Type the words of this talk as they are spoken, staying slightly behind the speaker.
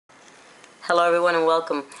Hello everyone and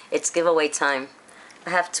welcome. It's giveaway time. I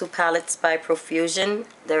have two palettes by Profusion.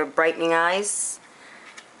 They're brightening eyes.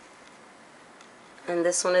 And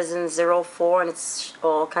this one is in 04 and it's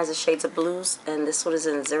all kinds of shades of blues. And this one is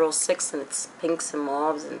in 06 and it's pinks and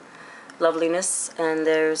mauves and loveliness. And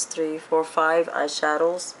there's 3, 4, 5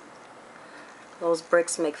 eyeshadows. Those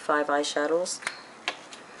bricks make 5 eyeshadows.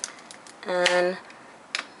 And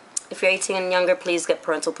if you're 18 and younger, please get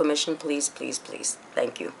parental permission. Please, please, please.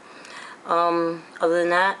 Thank you. Other than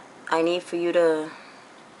that, I need for you to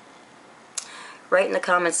write in the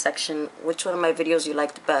comments section which one of my videos you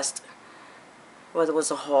liked the best. Whether it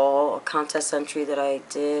was a haul, a contest entry that I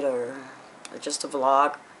did, or just a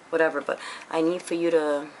vlog, whatever. But I need for you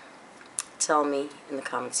to tell me in the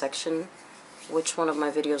comment section which one of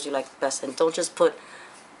my videos you liked the best. And don't just put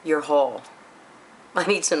your haul. I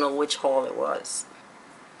need to know which haul it was.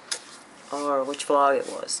 Or which vlog it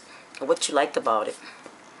was. Or what you liked about it.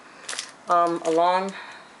 Along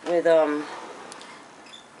with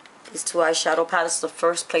these two eyeshadow palettes, the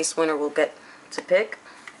first place winner will get to pick,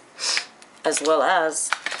 as well as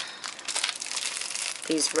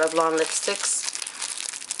these Revlon lipsticks.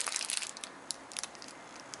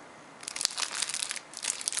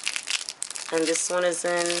 And this one is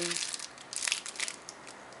in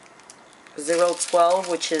 012,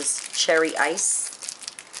 which is Cherry Ice.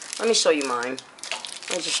 Let me show you mine.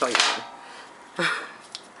 Let me just show you mine.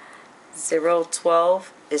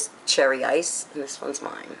 012 is Cherry Ice, and this one's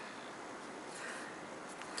mine.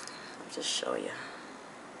 I'll just show you.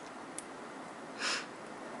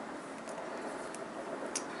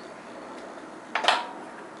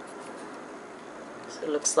 So it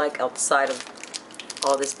looks like outside of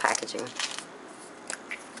all this packaging.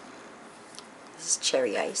 This is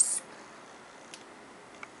Cherry Ice.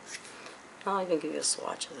 I'll even give you a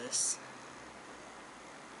swatch of this.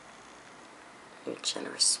 A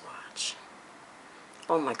generous swatch.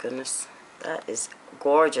 Oh my goodness, that is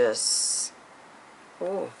gorgeous.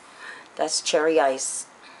 Oh, that's Cherry Ice.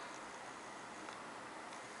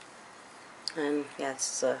 And yeah,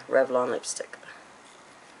 it's a Revlon lipstick.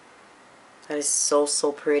 That is so,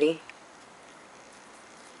 so pretty.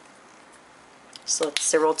 So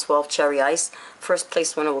it's 012 Cherry Ice. First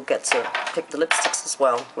place winner will get to pick the lipsticks as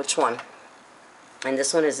well. Which one? And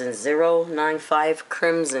this one is in 095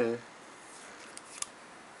 Crimson.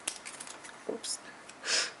 Oops.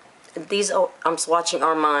 These I'm swatching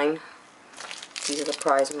are mine. These are the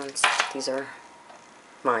prize ones. These are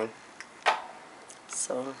mine.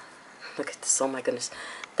 So look at this. Oh my goodness.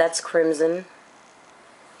 That's Crimson.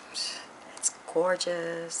 It's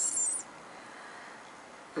gorgeous.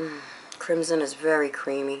 Crimson is very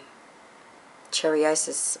creamy. Cherry Ice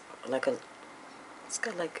is like a, it's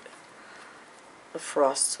got like a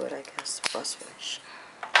frost to it, I guess. Frost finish.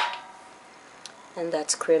 And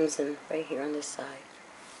that's Crimson right here on this side.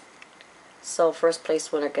 So first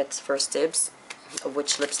place winner gets first dibs of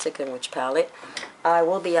which lipstick and which palette. I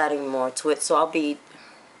will be adding more to it, so I'll be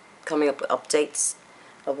coming up with updates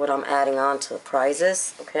of what I'm adding on to the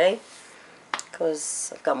prizes, okay?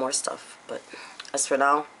 Because I've got more stuff. But as for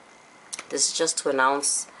now, this is just to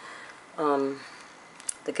announce the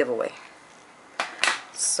giveaway.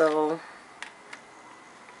 So,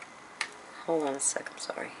 hold on a sec, I'm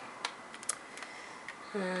sorry.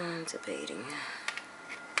 I'm debating.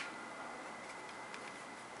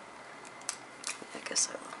 I guess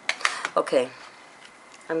I will. Okay,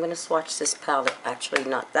 I'm going to swatch this palette. Actually,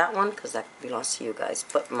 not that one, because that belongs to you guys,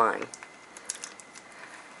 but mine.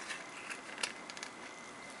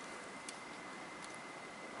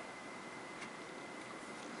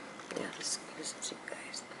 Yeah, this is you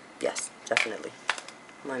guys. Yes, definitely.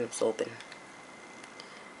 Mine is open.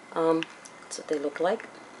 That's what they look like.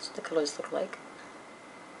 That's what the colors look like.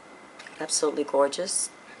 Absolutely gorgeous.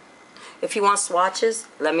 If you want swatches,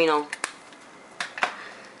 let me know.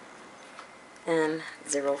 And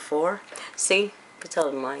 04. See, you can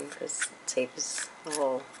tell mine because the tape is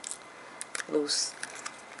all loose.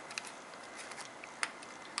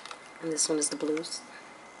 And this one is the blues.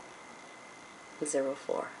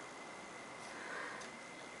 04.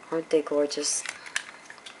 Aren't they gorgeous?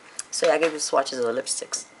 So yeah, I gave you swatches of the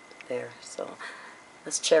lipsticks there. So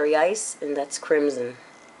that's Cherry Ice and that's Crimson.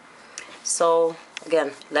 So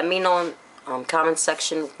again, let me know in comment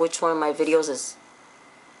section which one of my videos is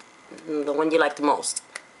the one you like the most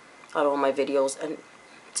out of all my videos, and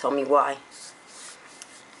tell me why.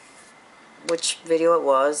 Which video it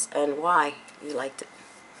was and why you liked it.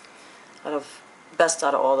 Best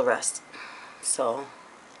out of all the rest. So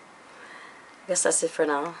I guess that's it for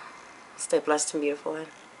now. Stay blessed and beautiful, and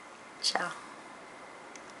ciao.